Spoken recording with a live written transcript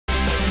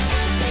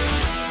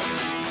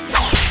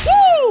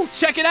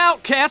Check it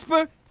out,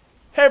 Casper!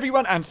 Hey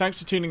everyone, and thanks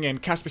for tuning in.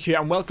 Casper here,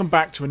 and welcome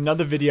back to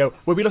another video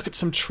where we look at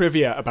some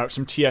trivia about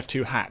some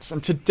TF2 hats.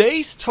 And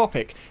today's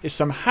topic is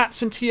some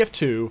hats in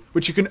TF2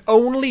 which you can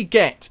only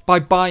get by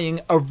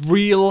buying a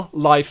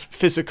real-life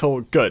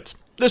physical good.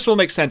 This will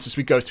make sense as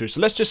we go through,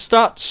 so let's just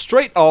start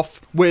straight off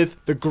with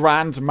the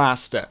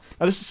Grandmaster.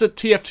 Now this is a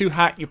TF2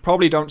 hat you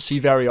probably don't see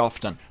very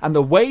often, and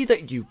the way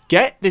that you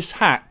get this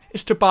hat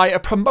is to buy a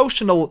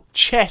promotional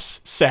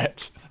chess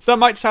set. So that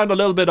might sound a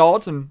little bit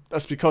odd, and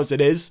that's because it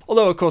is.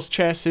 Although, of course,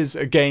 chess is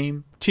a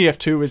game,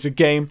 TF2 is a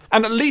game,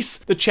 and at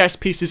least the chess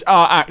pieces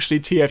are actually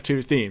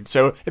TF2 themed.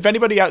 So if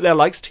anybody out there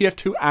likes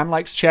TF2 and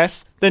likes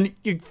chess, then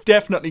you're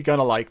definitely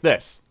gonna like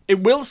this.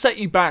 It will set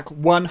you back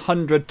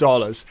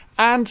 $100,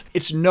 and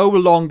it's no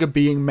longer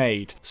being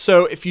made.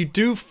 So if you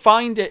do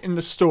find it in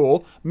the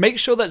store, make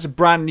sure that it's a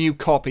brand new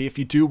copy if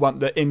you do want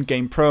the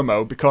in-game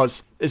promo,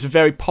 because there's a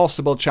very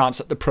possible chance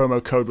that the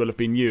promo code will have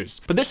been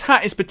used. But this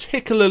hat is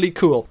particularly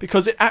cool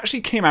because it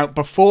actually came out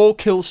before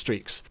kill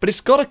streaks, but it's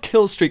got a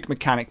kill streak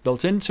mechanic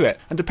built into it.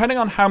 And depending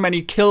on how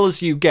many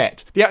kills you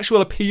get, the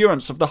actual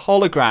appearance of the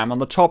hologram on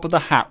the top of the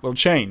hat will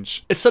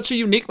change. It's such a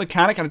unique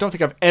mechanic, and I don't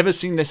think I've ever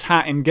seen this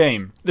hat in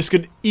game. This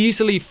could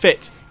easily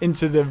fit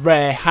into the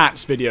rare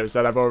hats videos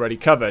that I've already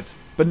covered.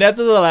 But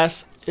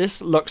nevertheless,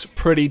 this looks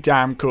pretty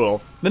damn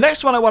cool. The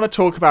next one I want to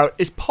talk about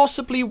is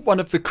possibly one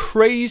of the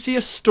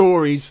craziest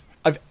stories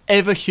I've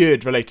ever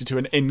heard related to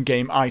an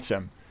in-game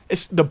item.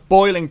 It's the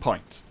boiling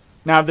point.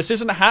 Now, this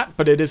isn't a hat,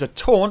 but it is a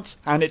taunt,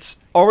 and its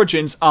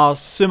origins are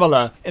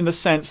similar in the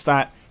sense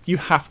that you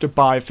have to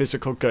buy a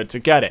physical good to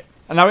get it.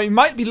 And now you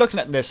might be looking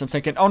at this and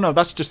thinking, oh no,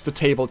 that's just the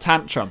table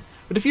tantrum.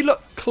 But if you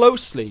look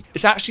closely,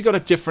 it's actually got a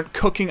different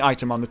cooking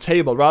item on the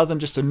table rather than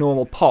just a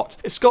normal pot.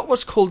 It's got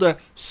what's called a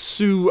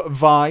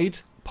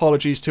sous-vide.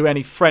 Apologies to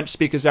any French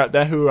speakers out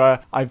there who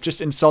I've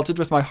just insulted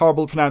with my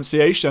horrible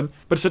pronunciation.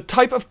 But it's a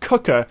type of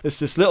cooker. It's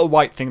this little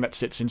white thing that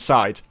sits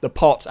inside the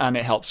pot, and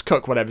it helps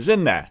cook whatever's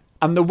in there.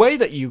 And the way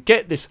that you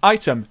get this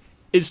item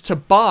is to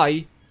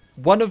buy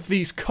one of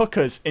these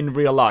cookers in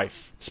real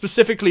life.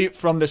 Specifically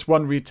from this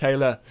one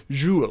retailer,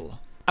 Jules.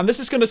 And this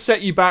is going to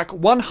set you back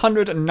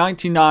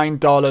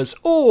 $199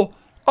 or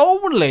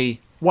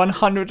only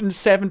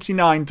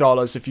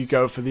 $179 if you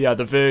go for the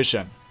other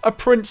version. A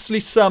princely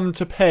sum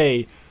to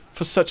pay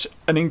for such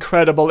an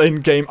incredible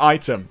in-game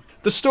item.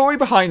 The story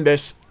behind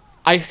this,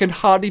 I can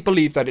hardly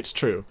believe that it's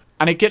true,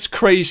 and it gets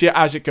crazier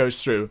as it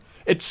goes through.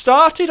 It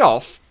started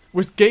off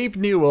with Gabe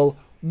Newell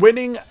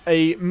winning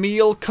a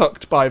meal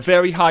cooked by a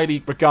very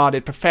highly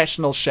regarded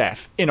professional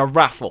chef in a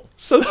raffle.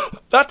 So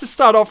that to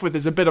start off with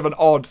is a bit of an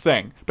odd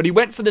thing, but he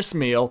went for this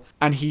meal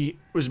and he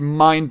was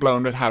mind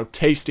blown with how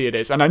tasty it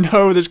is. And I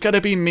know there's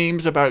gonna be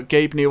memes about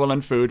Gabe Newell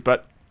and food,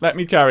 but let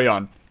me carry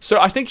on.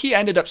 So I think he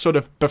ended up sort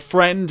of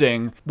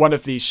befriending one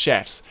of these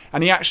chefs,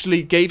 and he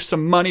actually gave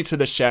some money to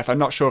the chef. I'm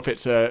not sure if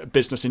it's a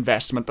business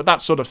investment, but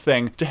that sort of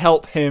thing, to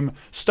help him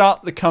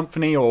start the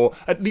company or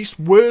at least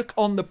work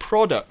on the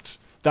product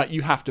that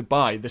you have to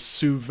buy, this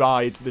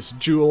sous-vide, this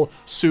dual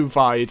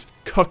sous-vide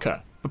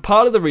cooker. But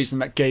part of the reason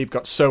that Gabe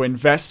got so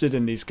invested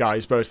in these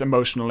guys, both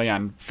emotionally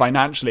and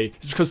financially,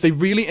 is because they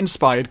really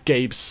inspired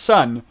Gabe's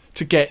son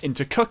to get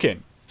into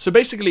cooking. So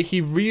basically, he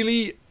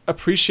really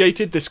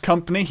appreciated this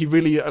company. He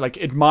really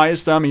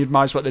admires them. He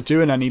admires what they're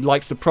doing, and he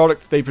likes the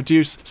product that they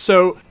produce.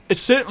 So it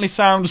certainly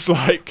sounds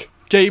like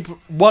Gabe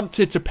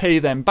wanted to pay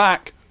them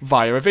back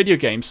via a video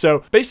game.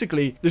 So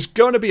basically, there's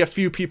going to be a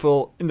few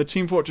people in the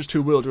Team Fortress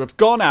 2 world who have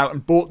gone out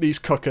and bought these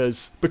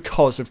cookers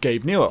because of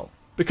Gabe Newell.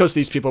 Because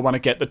these people want to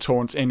get the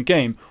taunt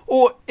in-game.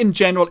 Or, in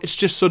general, it's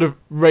just sort of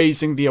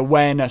raising the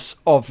awareness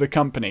of the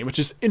company, which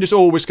is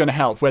always going to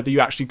help, whether you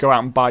actually go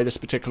out and buy this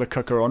particular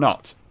cooker or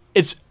not.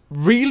 It's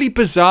really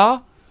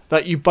bizarre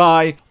that you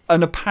buy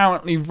an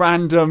apparently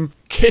random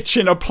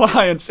kitchen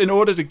appliance in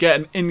order to get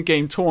an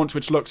in-game taunt,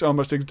 which looks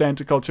almost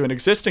identical to an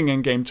existing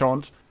in-game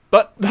taunt.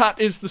 But that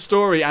is the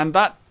story, and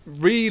that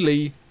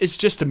really is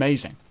just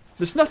amazing.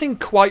 There's nothing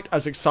quite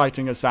as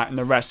exciting as that in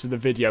the rest of the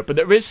video, but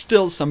there is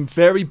still some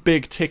very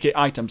big ticket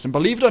items, and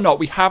believe it or not,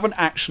 we haven't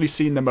actually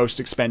seen the most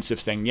expensive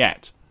thing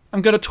yet.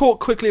 I'm going to talk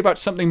quickly about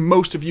something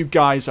most of you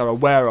guys are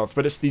aware of,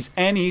 but it's these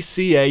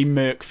NECA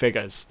Merc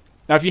figures.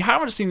 Now, if you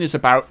haven't seen this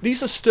about,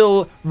 these are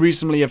still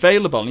reasonably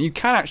available, and you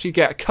can actually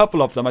get a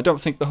couple of them. I don't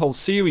think the whole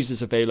series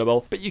is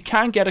available, but you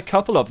can get a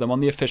couple of them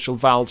on the official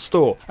Valve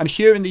store. And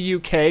here in the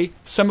UK,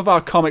 some of our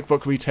comic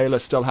book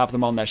retailers still have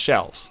them on their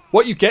shelves.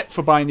 What you get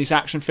for buying these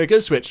action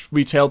figures, which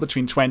retail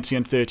between $20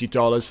 and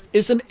 $30,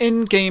 is an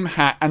in-game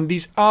hat, and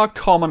these are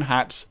common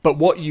hats, but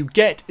what you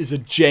get is a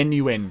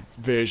genuine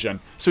version.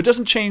 So it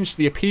doesn't change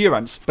the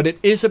appearance, but it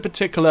is a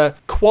particular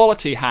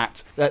quality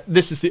hat that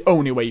this is the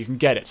only way you can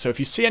get it. So if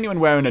you see anyone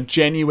wearing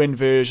a genuine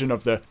version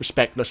of the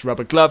Respectless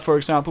rubber glove, for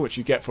example, which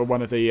you get for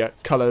one of the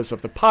colors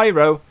of the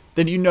pyro,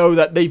 then you know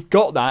that they've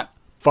got that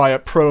via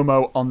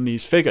promo on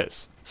these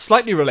figures.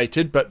 Slightly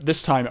related, but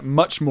this time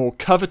much more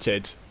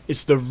coveted,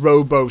 is the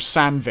Robo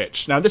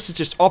Sandwich. Now this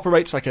just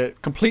operates like a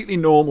completely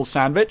normal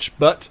sandwich,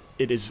 but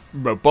it is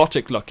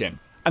robotic looking.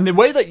 And the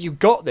way that you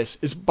got this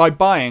is by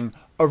buying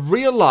a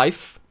real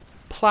life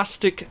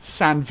plastic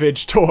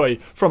sandwich toy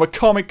from a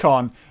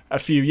Comic-Con a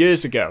few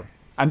years ago.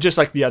 And just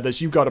like the others,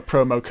 you got a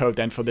promo code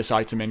then for this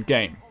item in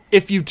game.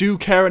 If you do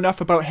care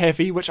enough about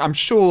Heavy, which I'm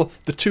sure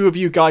the two of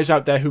you guys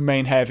out there who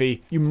main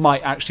Heavy, you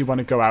might actually want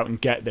to go out and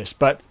get this,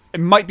 but it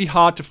might be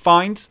hard to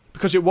find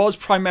because it was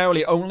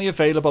primarily only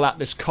available at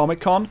this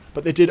Comic-Con,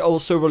 but they did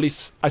also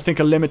release, I think,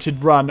 a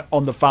limited run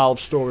on the Valve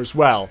store as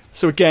well.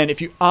 So again,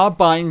 if you are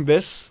buying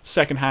this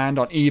secondhand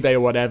on eBay or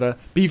whatever,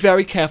 be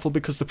very careful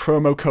because the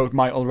promo code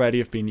might already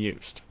have been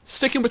used.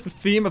 Sticking with the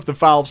theme of the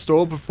Valve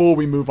store before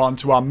we move on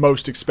to our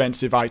most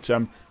expensive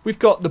item, we've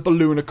got the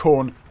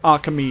Balloonicorn,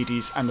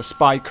 Archimedes, and the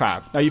Spy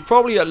Crab. Now, you've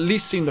probably at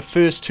least seen the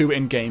first two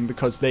in-game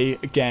because they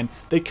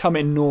come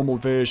in normal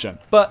version.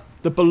 But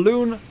the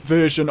balloon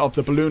version of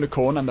the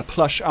Balloonicorn and the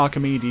plush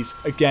Archimedes,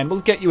 again,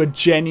 will get you a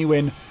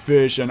genuine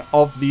version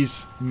of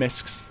these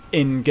miscs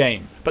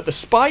in-game. But the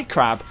Spy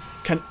Crab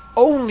can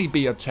only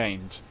be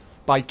obtained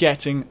by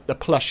getting the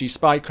plushie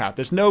Spy Crab.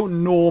 There's no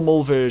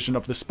normal version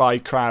of the Spy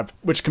Crab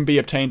which can be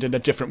obtained in a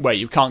different way.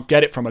 You can't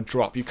get it from a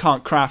drop. You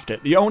can't craft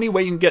it. The only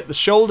way you can get the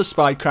shoulder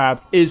Spy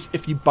Crab is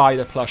if you buy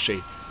the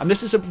plushie. And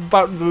this is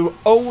about the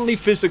only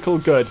physical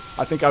good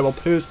I think I will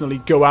personally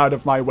go out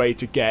of my way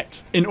to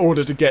get in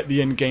order to get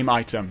the in-game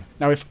item.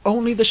 Now, if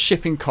only the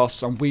shipping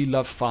costs on We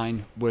Love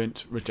Fine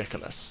weren't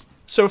ridiculous.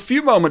 So a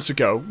few moments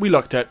ago, we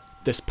looked at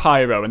this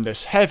Pyro and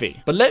this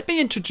Heavy. But let me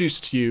introduce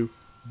to you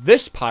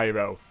this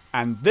Pyro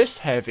and this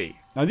Heavy.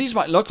 Now, these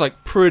might look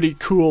like pretty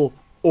cool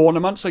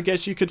ornaments, I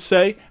guess you could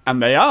say.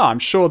 And they are, I'm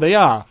sure they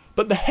are.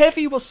 But the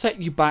Heavy will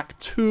set you back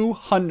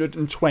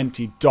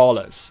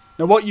 $220.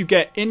 Now, what you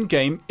get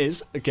in-game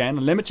is, again,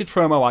 a limited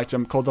promo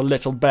item called the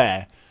Little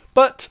Bear.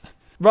 But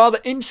rather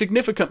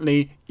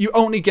insignificantly, you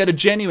only get a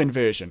genuine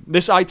version.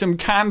 This item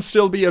can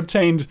still be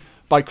obtained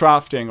by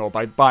crafting or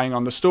by buying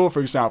on the store,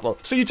 for example.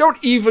 So you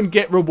don't even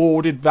get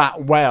rewarded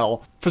that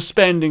well for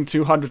spending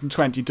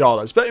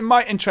 $220. But it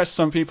might interest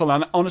some people,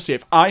 and honestly,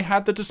 if I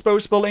had the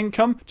disposable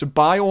income to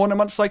buy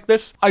ornaments like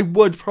this, I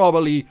would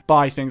probably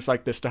buy things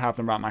like this to have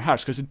them around my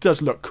house, because it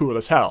does look cool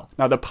as hell.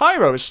 Now, the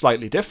Pyro is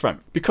slightly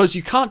different, because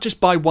you can't just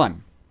buy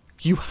one.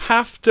 You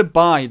have to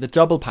buy the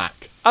double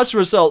pack. As a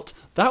result,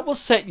 that will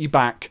set you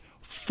back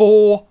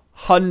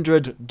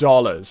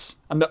 $400.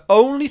 And the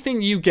only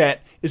thing you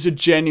get is a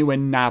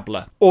genuine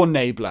Nabla or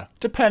Nabla,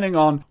 depending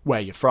on where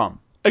you're from.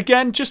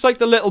 Again, just like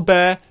the Little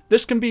Bear,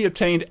 this can be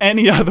obtained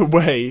any other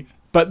way,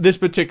 but this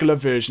particular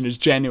version is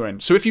genuine.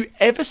 So if you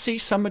ever see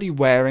somebody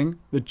wearing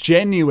the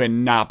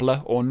genuine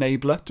Nabla or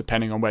Nabla,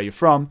 depending on where you're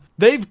from,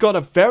 they've got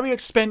a very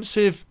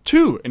expensive,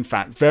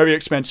 very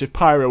expensive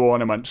Pyro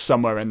ornament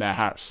somewhere in their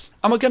house.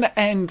 And we're going to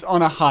end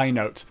on a high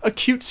note. A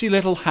cutesy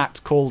little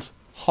hat called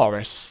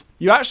Horace.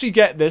 You actually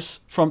get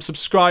this from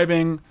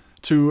subscribing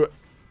to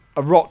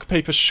a Rock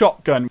Paper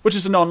Shotgun, which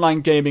is an online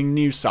gaming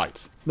news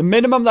site. The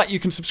minimum that you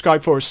can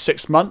subscribe for is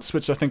 6 months,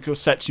 which I think will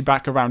set you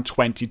back around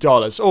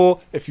 $20. Or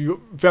if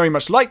you very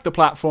much like the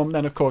platform,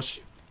 then of course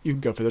you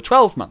can go for the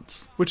 12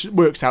 months, which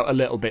works out a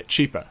little bit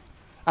cheaper.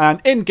 And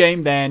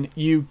in-game then,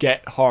 you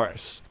get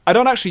Horace. I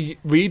don't actually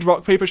read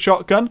Rock Paper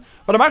Shotgun,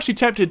 but I'm actually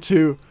tempted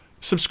to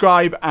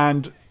subscribe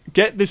and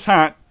get this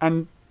hat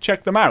and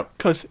check them out,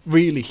 because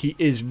really, he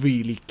is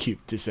really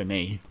cute, isn't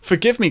he?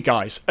 Forgive me,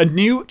 guys. A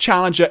new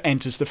challenger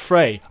enters the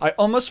fray. I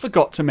almost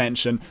forgot to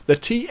mention the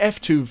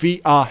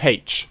TF2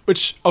 VRH,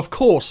 which of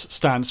course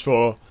stands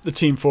for the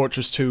Team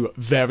Fortress 2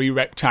 Very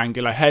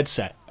Rectangular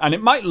Headset. And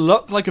it might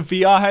look like a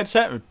VR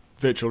headset, a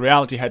virtual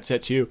reality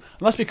headset to you,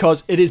 and that's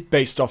because it is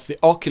based off the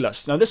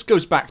Oculus. Now, this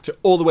goes back to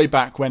all the way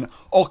back when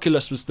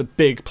Oculus was the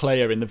big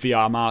player in the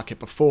VR market,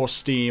 before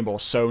Steam or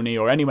Sony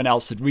or anyone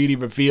else had really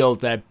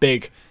revealed their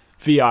big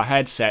VR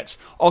headsets.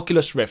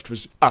 Oculus Rift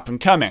was up and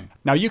coming.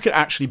 Now, you could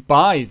actually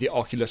buy the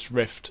Oculus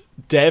Rift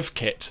dev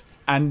kit,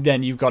 and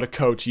then you got a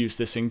code to use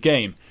this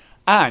in-game.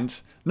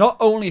 And not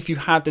only if you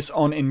had this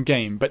on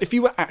in-game, but if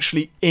you were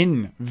actually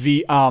in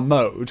VR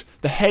mode,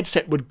 the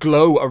headset would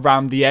glow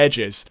around the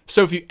edges.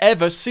 So if you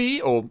ever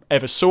see or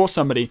ever saw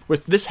somebody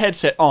with this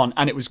headset on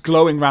and it was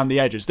glowing around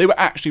the edges, they were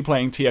actually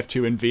playing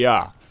TF2 in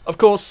VR. Of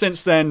course,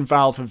 since then,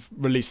 Valve have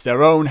released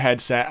their own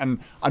headset, and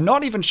I'm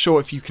not even sure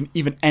if you can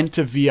even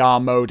enter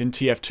VR mode in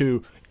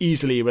TF2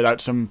 easily without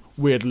some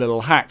weird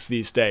little hacks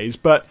these days,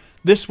 but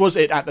this was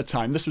it at the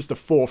time. This was the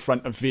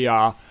forefront of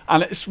VR,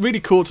 and it's really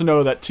cool to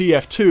know that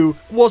TF2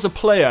 was a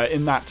player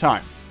in that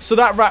time. So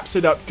that wraps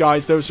it up,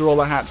 guys. Those are all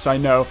the hats I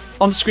know.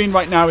 On the screen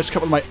right now is a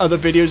couple of my other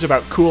videos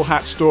about cool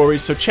hat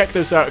stories, so check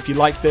those out if you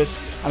like this,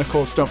 and of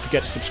course, don't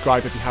forget to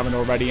subscribe if you haven't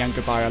already, and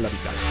goodbye. I love you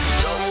guys.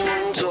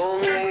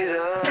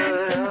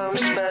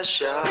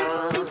 Special.